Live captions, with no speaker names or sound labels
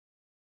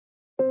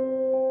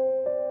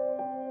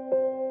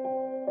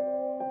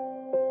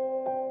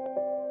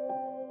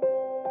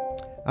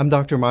I'm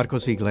Dr.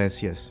 Marcos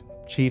Iglesias,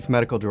 Chief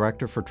Medical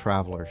Director for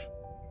Travelers.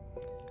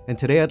 And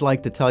today I'd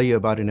like to tell you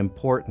about an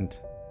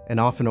important and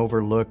often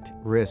overlooked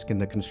risk in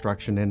the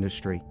construction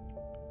industry.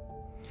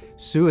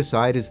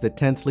 Suicide is the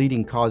 10th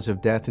leading cause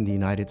of death in the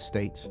United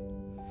States.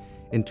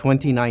 In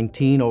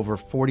 2019, over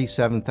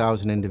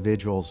 47,000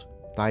 individuals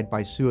died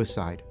by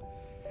suicide.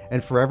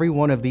 And for every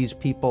one of these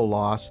people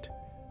lost,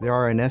 there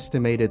are an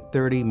estimated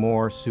 30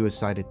 more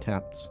suicide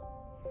attempts.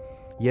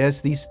 Yes,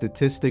 these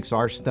statistics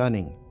are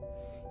stunning.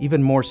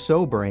 Even more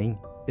sobering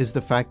is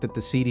the fact that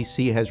the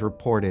CDC has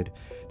reported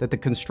that the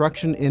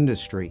construction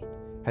industry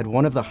had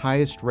one of the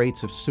highest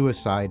rates of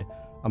suicide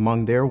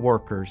among their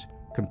workers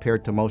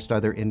compared to most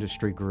other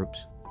industry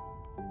groups.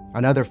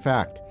 Another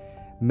fact,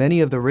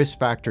 many of the risk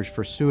factors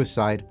for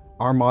suicide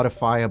are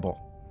modifiable.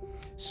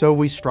 So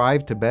we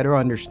strive to better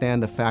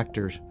understand the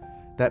factors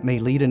that may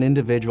lead an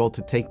individual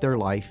to take their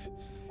life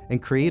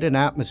and create an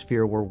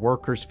atmosphere where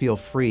workers feel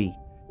free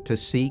to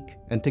seek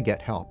and to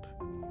get help.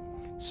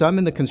 Some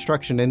in the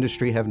construction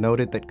industry have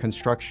noted that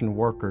construction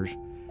workers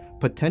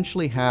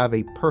potentially have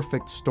a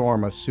perfect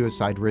storm of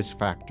suicide risk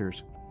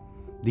factors.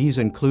 These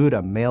include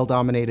a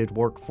male-dominated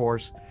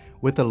workforce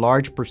with a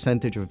large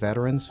percentage of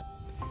veterans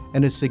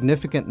and a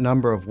significant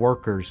number of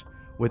workers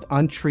with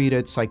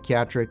untreated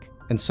psychiatric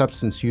and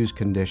substance use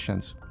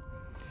conditions.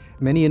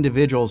 Many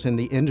individuals in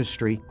the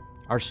industry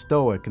are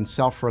stoic and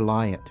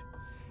self-reliant,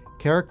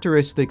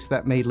 characteristics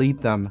that may lead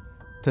them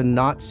to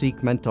not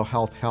seek mental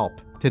health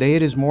help. Today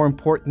it is more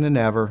important than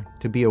ever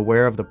to be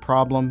aware of the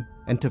problem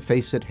and to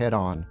face it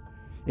head-on,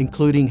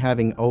 including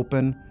having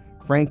open,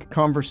 frank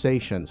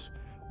conversations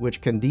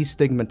which can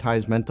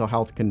destigmatize mental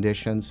health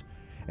conditions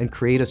and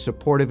create a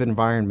supportive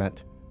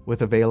environment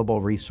with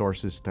available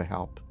resources to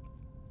help.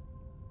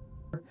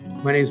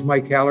 My name is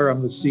Mike Haller.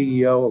 I'm the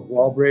CEO of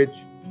Walbridge,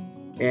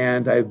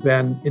 and I've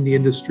been in the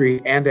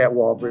industry and at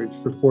Walbridge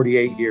for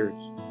 48 years.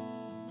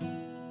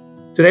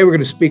 Today we're going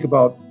to speak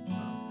about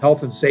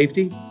health and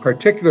safety,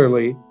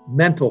 particularly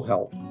mental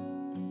health.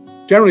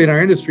 Generally in our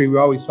industry,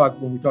 when we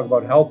talk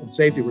about health and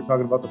safety, we're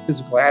talking about the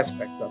physical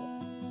aspects of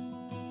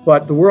it.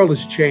 But the world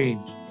has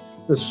changed.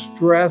 The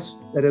stress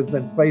that has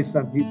been placed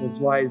on people's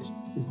lives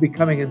is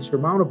becoming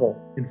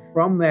insurmountable. And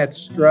from that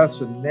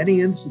stress, in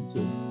many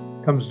instances,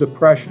 comes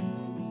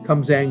depression,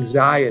 comes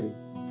anxiety.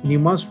 And you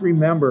must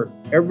remember,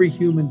 every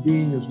human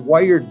being is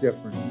wired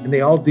different, and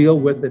they all deal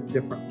with it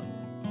differently.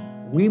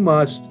 We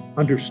must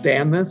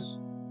understand this.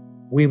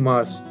 We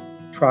must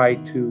try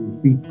to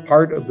be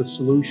part of the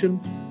solution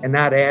and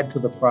not add to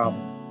the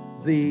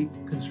problem. The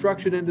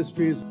construction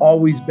industry has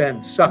always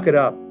been suck it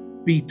up,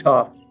 be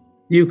tough,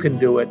 you can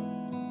do it.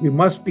 We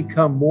must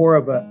become more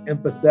of an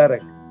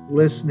empathetic,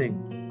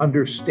 listening,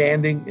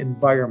 understanding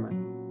environment.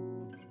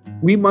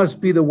 We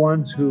must be the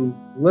ones who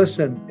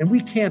listen, and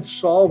we can't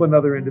solve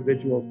another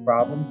individual's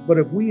problems, but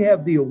if we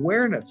have the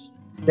awareness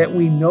that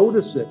we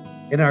notice it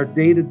in our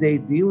day-to-day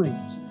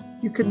dealings,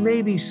 you can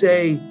maybe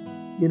say,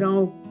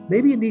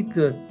 maybe you need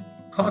to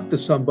talk to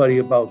somebody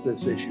about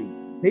this issue.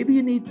 Maybe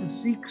you need to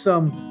seek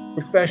some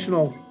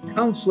professional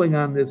counseling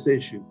on this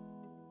issue.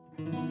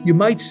 You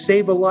might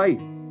save a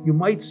life. You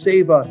might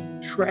save a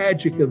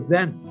tragic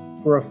event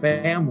for a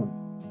family.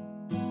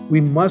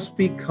 We must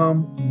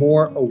become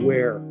more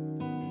aware.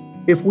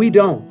 If we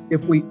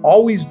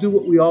always do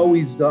what we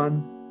always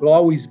done, we'll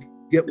always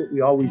get what we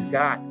always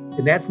got.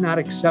 And that's not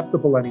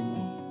acceptable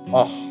anymore.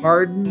 A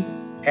hardened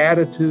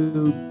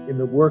attitude in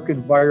the work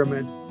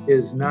environment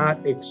is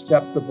not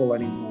acceptable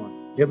anymore.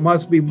 It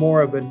must be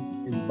more of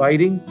an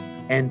inviting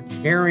and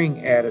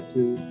caring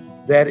attitude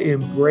that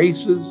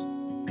embraces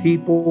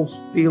people's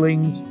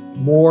feelings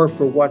more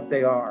for what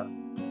they are.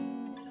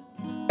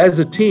 As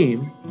a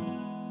team,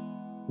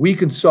 we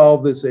can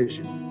solve this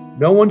issue.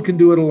 No one can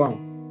do it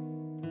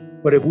alone.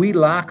 But if we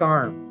lock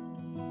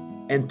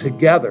arms and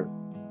together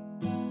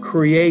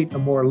create a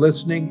more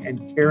listening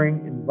and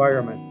caring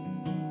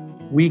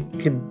environment, we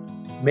can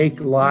make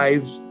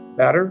lives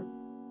better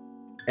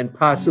and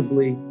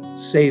possibly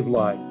save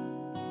lives.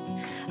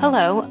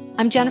 Hello,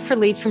 I'm Jennifer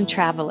Lee from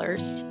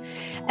Travelers.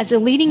 As a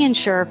leading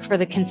insurer for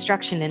the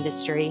construction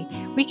industry,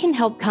 we can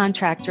help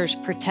contractors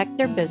protect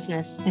their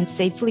business and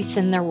safely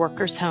send their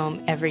workers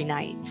home every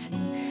night.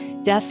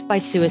 Death by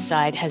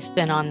suicide has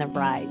been on the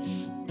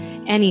rise.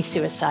 Any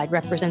suicide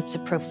represents a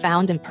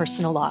profound and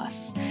personal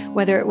loss,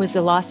 whether it was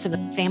the loss of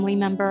a family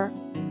member,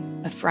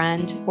 a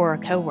friend, or a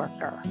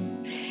coworker.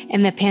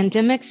 And the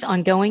pandemic's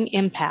ongoing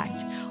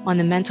impact on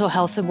the mental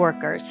health of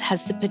workers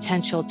has the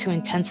potential to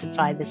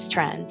intensify this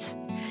trend.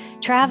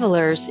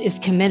 Travelers is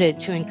committed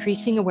to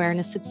increasing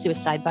awareness of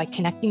suicide by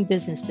connecting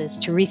businesses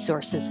to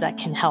resources that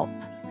can help.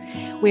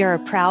 We are a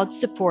proud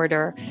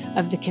supporter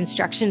of the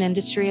Construction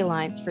Industry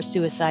Alliance for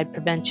Suicide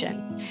Prevention,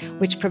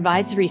 which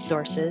provides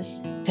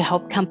resources to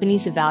help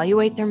companies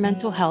evaluate their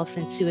mental health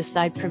and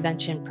suicide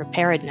prevention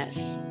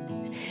preparedness.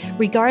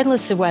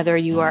 Regardless of whether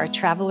you are a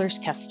Travelers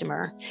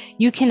customer,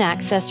 you can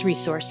access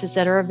resources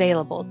that are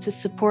available to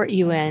support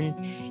you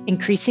in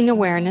increasing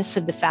awareness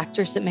of the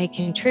factors that may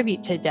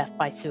contribute to death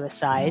by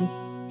suicide,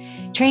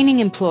 training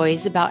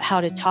employees about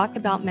how to talk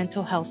about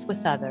mental health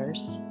with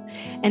others,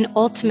 and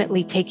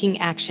ultimately taking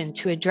action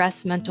to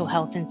address mental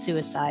health and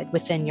suicide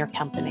within your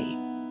company.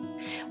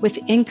 With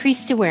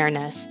increased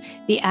awareness,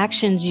 the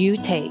actions you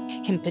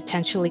take can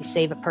potentially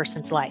save a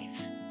person's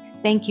life.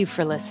 Thank you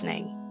for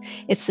listening.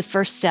 It's the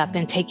first step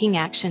in taking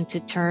action to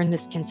turn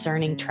this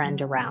concerning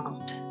trend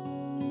around.